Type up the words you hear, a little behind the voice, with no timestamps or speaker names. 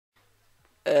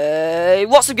Hey,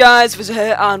 what's up guys, Vizeh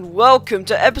here and welcome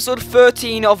to episode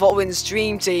 13 of Owens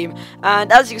Dream Team.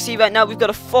 And as you can see right now, we've got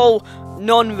a full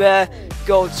non-rare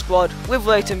gold squad with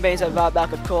Leighton Baines at right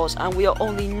back, of course, and we are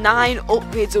only 9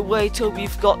 upgrades away till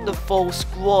we've got the full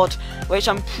squad, which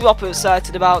I'm proper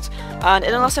excited about. And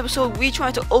in the last episode we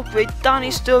tried to upgrade Danny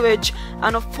Sturridge,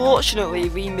 and unfortunately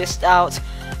we missed out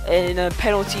in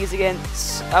penalties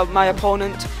against my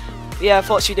opponent. Yeah,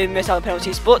 unfortunately didn't miss out on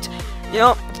penalties, but you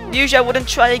know, usually I wouldn't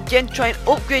try and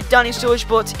upgrade Danny Sturridge,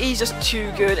 but he's just too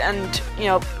good, and you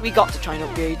know, we got to try and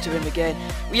upgrade to him again.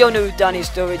 We all know who Danny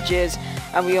Sturridge is,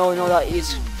 and we all know that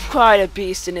he's quite a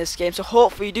beast in this game. So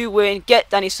hopefully we do win, get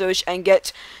Danny Sturridge, and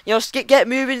get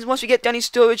moving. Once we get Danny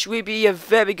Sturridge, we'll be a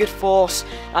very good force,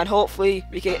 and hopefully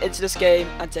we can get into this game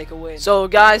and take a win. So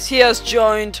guys, he has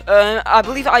joined. I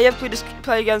believe I have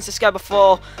played against this guy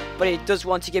before, but he does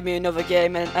want to give me another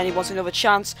game, and he wants another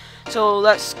chance. So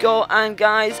let's go. And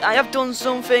guys, I have done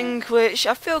something which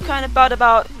I feel kind of bad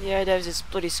about. Yeah, there's this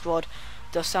bloody squad,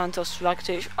 Dos Santos,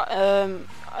 Rakitic.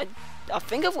 I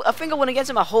think I won against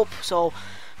him, I hope so.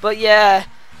 But yeah,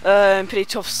 pretty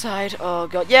tough side. Oh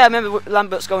god, yeah, I remember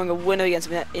Lambert's going a winner against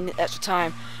him in extra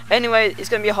time. Anyway, it's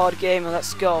gonna be a hard game, and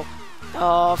let's go.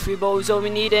 Oh, 3 balls all we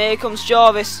need. Here comes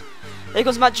Jarvis. Here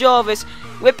comes Matt Jarvis,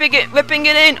 whipping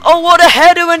it in. Oh, what a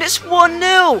header, and it's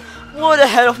 1-0. What a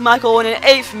header off Michael Owen in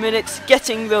 8th minute,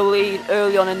 getting the lead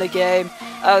early on in the game.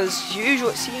 As usual,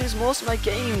 it seems most of my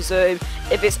games, if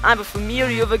it's either from me or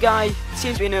the other guy, it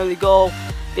seems to be an early goal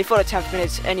before the 10th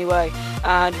minute anyway.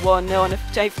 And 1-0 in the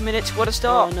 8th minute. What a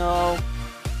start. Oh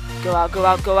no. Go out, go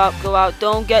out, go out, go out.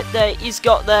 Don't get there. He's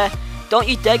got there. Don't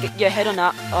you dare get your head on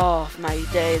that. Oh my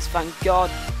days, thank God.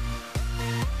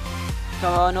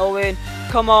 Come on, Owen.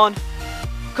 Come on.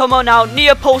 Come on now.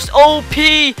 Near post OP.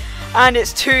 And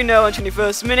it's 2-0 in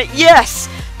 21st minute. Yes!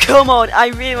 Come on. I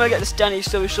really want to get this Danny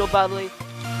Sturridge so badly.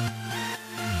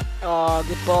 Oh,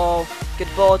 good ball. Good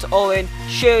ball to Owen.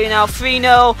 Surely now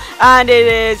 3-0. And it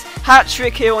is.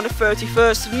 Hat-trick here on the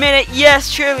 31st minute. Yes,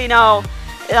 surely now.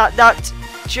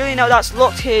 Surely now that's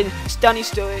locked in. It's Danny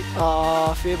Sturridge.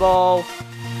 Oh, free ball.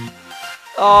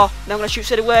 Oh, now I'm going to shoot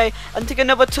straight away and take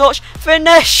another touch.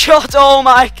 Finesse shot. Oh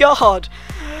my god.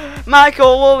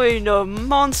 Michael Owen, a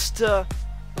monster.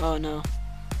 Oh no.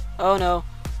 Oh no.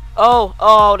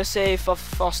 Oh, the save for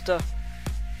Foster.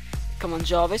 Come on,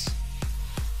 Jarvis.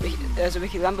 There's a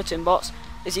Ricky Lambert in box.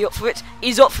 Is he up for it?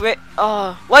 He's up for it.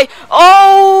 Oh, wait.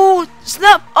 Oh,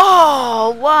 snap.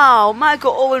 Oh, wow.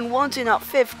 Michael Owen wanting that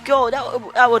 5th goal.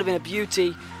 That would have been a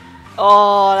beauty.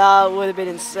 Oh, that would have been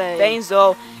insane. Baines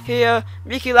though. Here,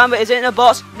 Ricky Lambert is in the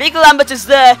box. Ricky Lambert is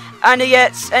there, and he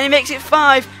makes it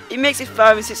 5. He makes it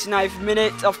 5 in 69th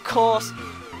minute, of course.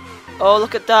 Oh,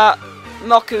 look at that.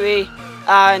 Mockery.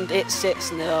 And it's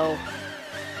 6-0.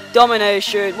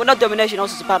 Domination. Well, not domination,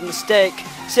 also it's a bad mistake.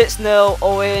 6-0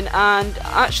 Owen, and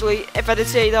actually, if I did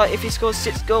say that if he scores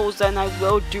 6 goals, then I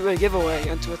will do a giveaway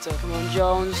on Twitter. Come on,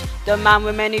 Jones. The man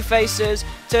with many faces.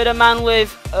 To the man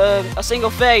with a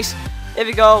single face. Here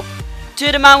we go.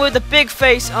 To the man with the big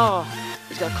face. Oh,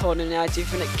 he's got a corner in the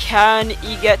 90th minute. Can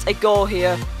he get a goal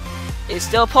here? It's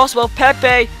still possible.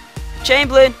 Pepe.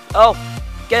 Chamberlain. Oh,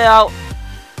 get out.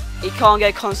 He can't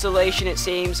get consolation, it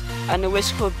seems. And the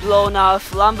whistle will blow now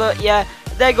for Lambert. Yeah,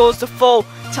 there goes the full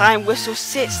time whistle.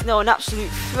 6-0, an absolute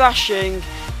thrashing.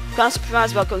 Kind of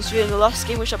surprised about considering the last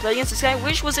game which I played against this guy,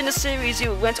 which was in the series.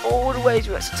 It went all the way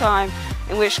to extra time,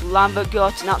 in which Lambert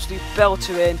got an absolute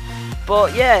belter in.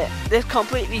 But yeah, this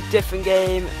completely different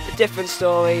game, a different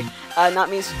story, and that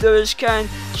means Sturridge can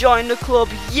join the club.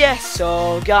 Yes.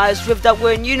 So guys, with that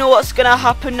win, you know what's gonna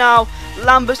happen now.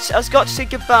 Lambert has got to say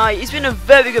goodbye. He's been a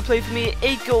very good player for me.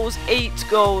 8 games,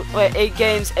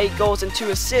 8 goals and 2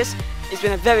 assists. He's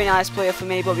been a very nice player for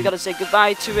me, but we got to say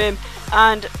goodbye to him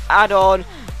and add on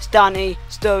Danny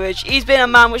Sturridge. He's been a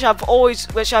man which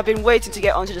I've been waiting to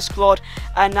get onto the squad,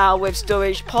 and now with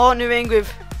Sturridge partnering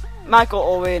with Michael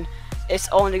Owen, it's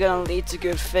only going to lead to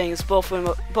good things. Both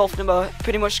of them are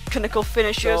pretty much clinical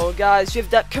finishers. So guys, with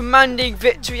that commanding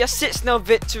victory, a 6-0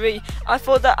 victory, I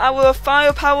thought that our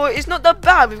firepower is not that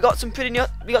bad. We've got some pretty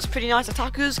nice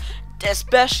attackers,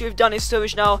 especially with Danny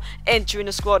Sturridge now entering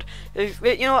the squad.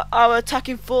 You know, our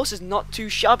attacking force is not too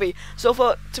shabby. So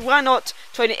why not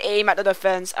try to aim at the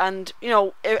defense, and you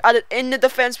know, in the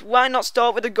defense, why not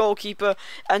start with the goalkeeper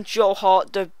and Joe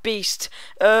Hart, the beast.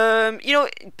 You know,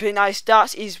 pretty nice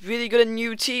stats. He's really good in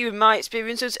UT with my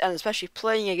experiences, and especially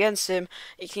playing against him,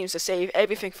 he seems to save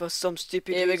everything for some stupid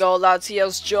reason. Here we go, lads. He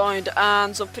has joined,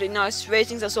 and some pretty nice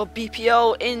ratings. I saw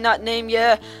BPO in that name,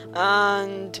 yeah,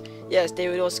 and yes,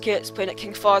 David Oskits playing at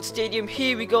King Fahd Stadium.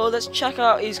 Here we go. Let's check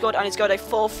out his squad, and he's got a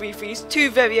 4-3-3,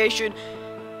 2 variation.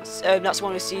 That's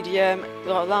one with CDM. We've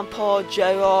got Lampard,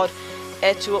 Gerrard,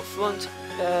 Eto'o up front.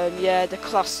 Yeah, the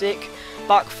classic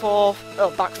back five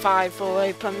for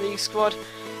a Premier League squad.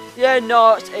 Yeah,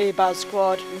 not a bad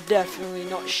squad. Definitely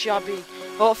not shabby.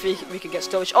 Hopefully we can get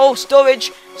Sturridge. Oh,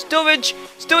 Sturridge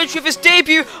with his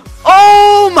debut.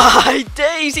 Oh my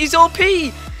days, he's OP.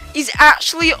 He's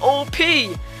actually OP.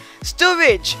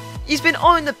 Sturridge, he's been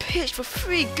on the pitch for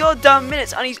 3 goddamn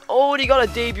minutes and he's already got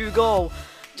a debut goal.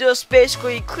 Just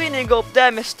basically cleaning up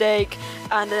their mistake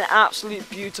and an absolute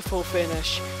beautiful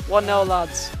finish. 1-0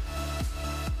 lads.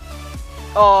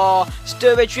 Oh,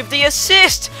 Sturridge with the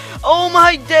assist! Oh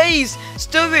my days!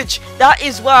 Sturridge, that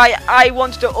is why I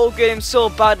wanted to upgrade him so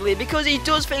badly, because he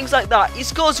does things like that. He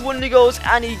scores 1 goals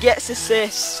and he gets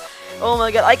assists. Oh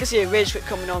my god, I can see a rage quit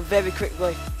coming on very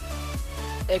quickly.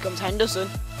 Here comes Henderson.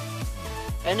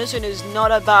 Henderson is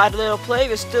not a bad little player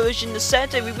with Sturridge in the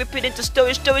centre. We whip it into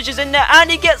Sturridge. Sturridge is in there and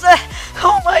he gets a...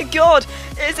 Oh my god!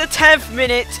 It's the 10th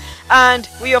minute and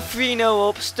we are 3-0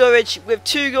 up. Sturridge with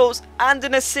 2 goals and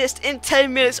an assist in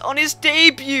 10 minutes on his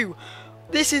debut.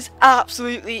 This is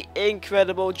absolutely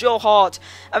incredible. Joe Hart.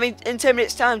 I mean, in 10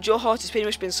 minutes time, Joe Hart has pretty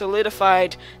much been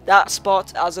solidified that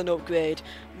spot as an upgrade.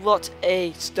 What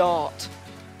a start.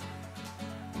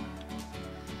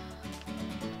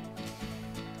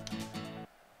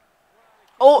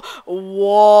 Oh,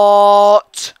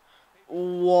 what?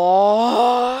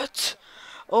 What?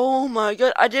 Oh my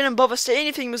god, I didn't bother saying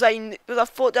anything because I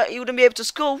thought that he wouldn't be able to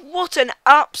score. What an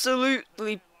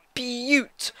absolutely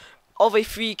beaut of a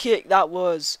free kick that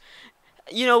was.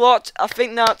 You know what? I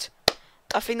think that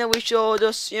we should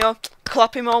just, you know,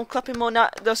 clap him on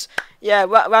that. Just, yeah,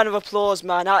 round of applause,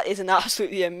 man. That is an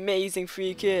absolutely amazing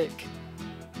free kick.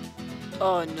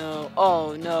 Oh no,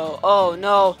 oh no, oh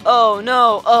no, oh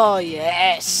no, oh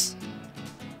yes!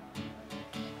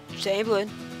 Chamberlain,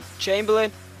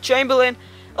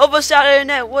 other side of the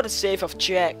net, what a save off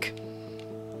check.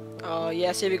 Oh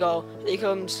yes, here we go, here he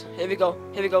comes, here we go,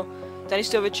 Danny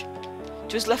Sturridge,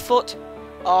 to his left foot.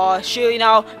 Oh, surely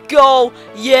now, goal,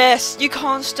 yes, you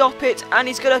can't stop it, and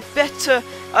he's got a better,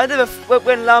 I never,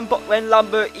 when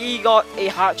Lambert, he got a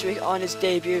hat-trick on his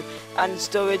debut, and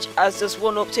Sturridge has just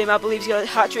one up to him. I believe he's got a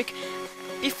hat-trick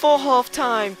before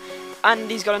half-time, and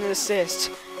he's got an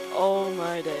assist. Oh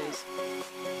my days.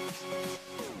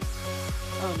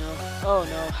 Oh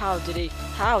no, how did he?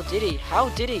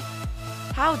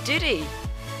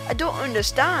 I don't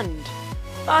understand.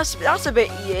 That's a bit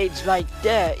EA'd right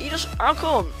there. He just, how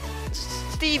come?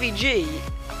 Stevie G,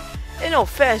 in all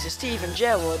fairness to Steven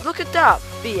Gerrard, look at that.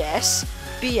 BS.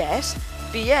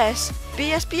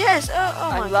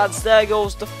 Oh my lads, there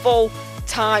goes the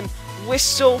full-time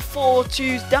whistle.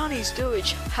 4-2 Danny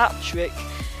Sturridge hat-trick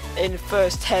in the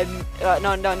first 10,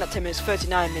 no, not 10 minutes,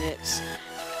 39 minutes.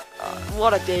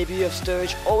 What a debut of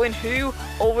Sturridge. Owen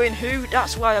who?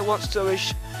 That's why I want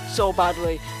Sturridge so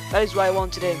badly. That is why I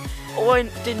wanted him.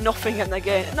 Owen did nothing in the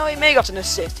game. No, he may have got an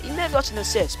assist.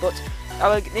 But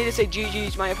I would need to say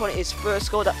GG to my opponent. His first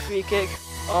score, that free kick.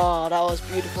 Oh, that was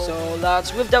beautiful. So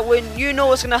lads, with that win, you know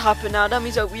what's going to happen now. That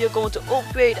means that we are going to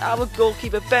upgrade our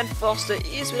goalkeeper, Ben Foster.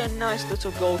 He's been a nice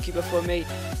little goalkeeper for me.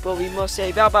 But we must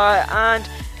say bye-bye and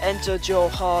enter Joe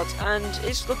Hart. And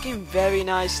it's looking very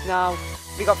nice now.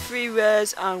 We got 3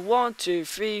 rares and 1, 2,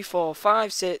 3, 4,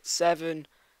 5, 6, 7.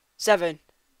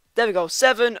 There we go,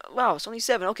 7. Wow, it's only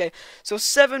 7. Okay, so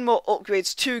 7 more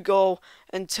upgrades to go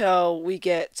until we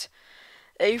get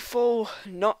a full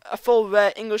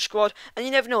rare English squad. And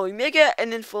you never know, we may get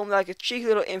an inform, like a cheeky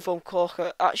little inform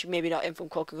Corker. Actually, maybe not inform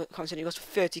Corker, considering he goes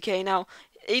for 30k now.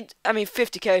 I mean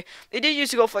 50k. He did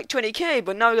used to go for like 20k,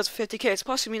 but now he goes for 50k. It's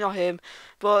possibly not him,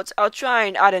 but I'll try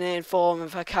and add an inform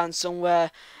if I can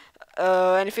somewhere.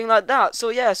 Anything like that. So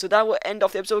yeah, so that will end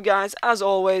off the episode, guys. As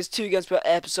always, 2 games per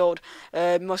episode.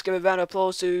 Must give a round of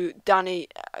applause to Daniel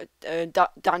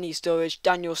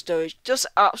Sturridge, just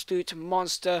absolute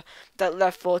monster. That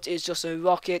left foot is just a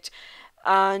rocket.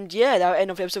 And yeah, that will end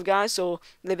off the episode, guys. So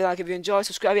leave a like if you enjoyed,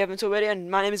 subscribe if you haven't already,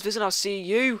 and my name is Vizeh, and I'll see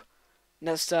you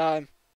next time.